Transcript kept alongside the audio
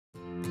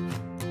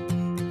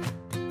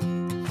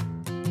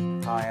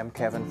Hi, I'm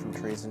Kevin from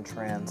Trees and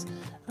Trends.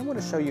 I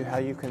want to show you how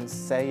you can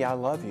say I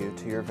love you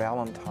to your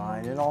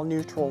Valentine in all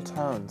neutral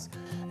tones.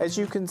 As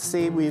you can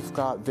see, we've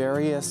got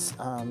various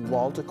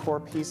wall decor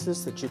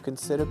pieces that you can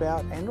sit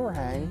about and or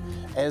hang,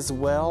 as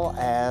well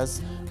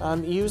as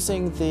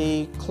using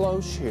the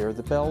cloche here,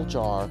 the bell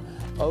jar,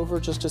 over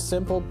just a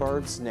simple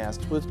bird's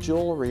nest with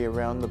jewelry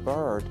around the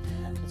bird.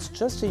 It's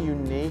just a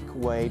unique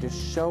way to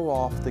show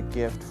off the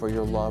gift for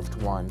your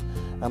loved one.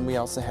 We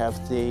also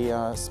have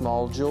the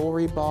small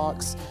jewelry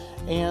box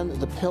and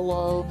the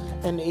pillow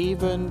and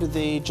even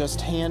the just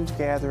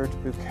hand-gathered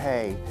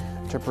bouquet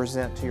to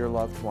present to your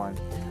loved one.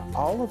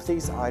 All of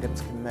these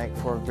items can make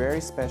for a very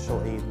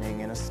special evening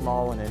in a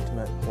small and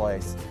intimate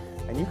place,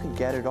 and you can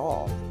get it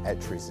all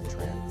at Trees and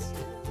Trends.